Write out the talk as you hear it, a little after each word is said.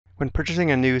When purchasing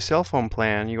a new cell phone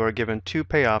plan, you are given two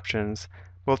pay options.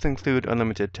 Both include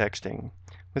unlimited texting.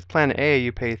 With Plan A,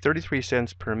 you pay 33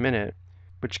 cents per minute,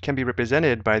 which can be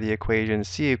represented by the equation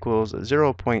C equals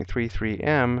 0.33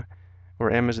 m,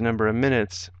 where m is the number of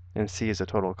minutes and c is the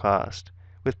total cost.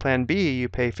 With Plan B, you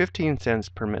pay 15 cents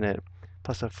per minute,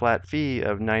 plus a flat fee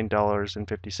of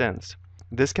 $9.50.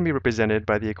 This can be represented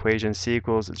by the equation C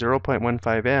equals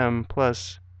 0.15 m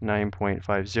plus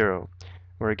 9.50.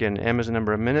 where again m is the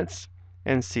number of minutes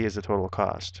and c is the total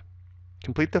cost.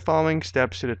 Complete the following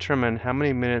steps to determine how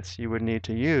many minutes you would need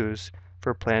to use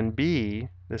for Plan B,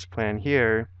 this plan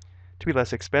here, to be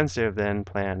less expensive than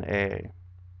Plan A.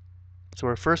 So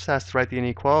we're first asked to write the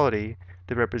inequality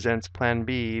that represents Plan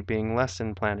B being less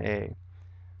than Plan A.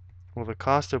 Well, the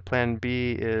cost of Plan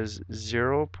B is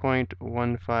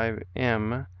 0.15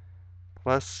 m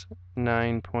plus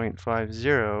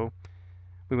 9.50.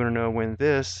 We want to know when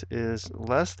this is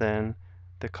less than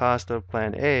the cost of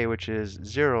Plan A, which is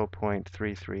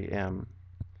 0.33 m.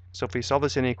 So if we solve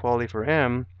this inequality for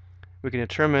m, we can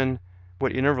determine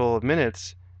what interval of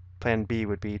minutes Plan B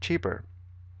would be cheaper.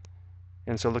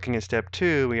 And so looking at step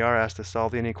 2, we are asked to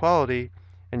solve the inequality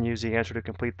and use the answer to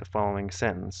complete the following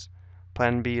sentence.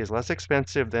 Plan B is less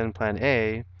expensive than Plan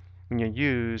A when you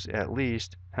use at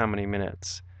least how many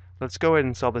minutes? Let's go ahead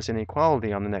and solve this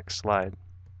inequality on the next slide.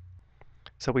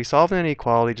 So we solve an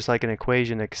inequality just like an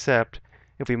equation, except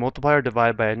if we multiply or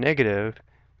divide by a negative,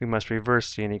 we must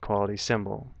reverse the inequality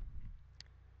symbol.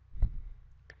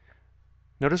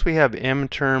 Notice we have m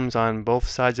terms on both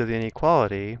sides of the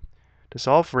inequality. To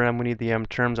solve for m, we need the m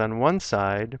terms on one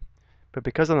side, but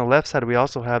because on the left side we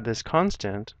also have this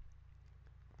constant,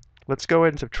 let's go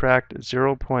ahead and subtract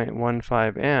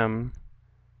 0.15 m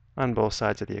on both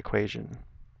sides of the equation.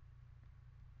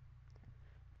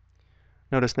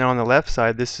 Notice now on the left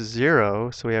side this is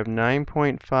 0, so we have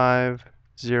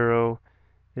 9.50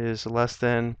 is less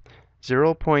than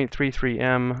 0.33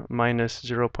 m minus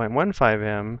 0.15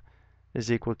 m is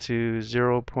equal to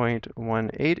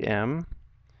 0.18 m,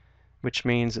 which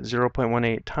means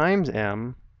 0.18 times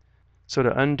m. So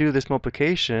to undo this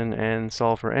multiplication and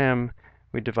solve for m,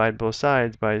 we divide both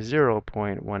sides by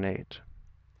 0.18.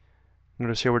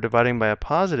 Notice here we're dividing by a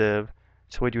positive,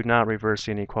 so we do not reverse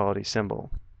the inequality symbol.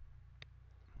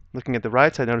 Looking at the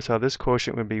right side, notice how this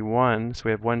quotient would be 1, so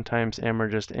we have 1 times m or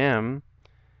just m.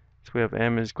 So we have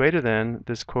m is greater than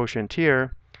this quotient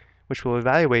here, which we'll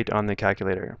evaluate on the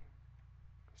calculator.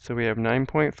 So we have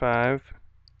 9.5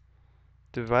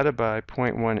 divided by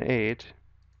 0.18.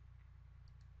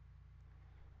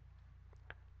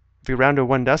 If we round to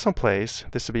one decimal place,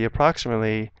 this would be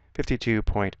approximately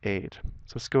 52.8. So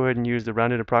let's go ahead and use the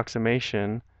rounded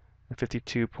approximation of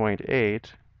 52.8.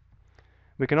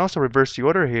 We can also reverse the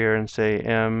order here and say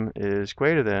m is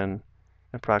greater than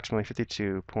approximately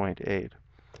 52.8.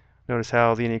 Notice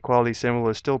how the inequality symbol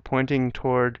is still pointing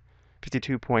toward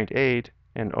 52.8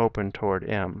 and open toward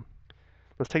m.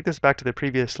 Let's take this back to the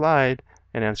previous slide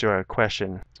and answer our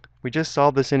question. We just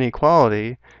solved this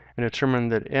inequality and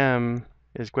determined that m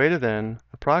is greater than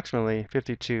approximately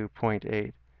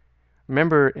 52.8.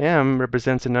 Remember, m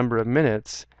represents a number of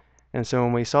minutes, and so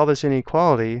when we solve this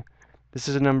inequality, this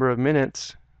is a number of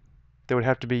minutes that would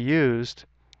have to be used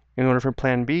in order for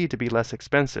Plan B to be less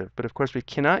expensive. But of course, we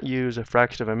cannot use a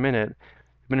fraction of a minute.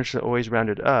 Minutes are always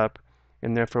rounded up,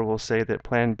 and therefore we'll say that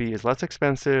Plan B is less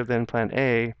expensive than Plan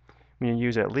A when you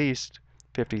use at least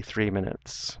 53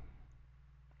 minutes.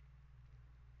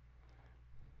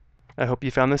 I hope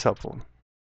you found this helpful.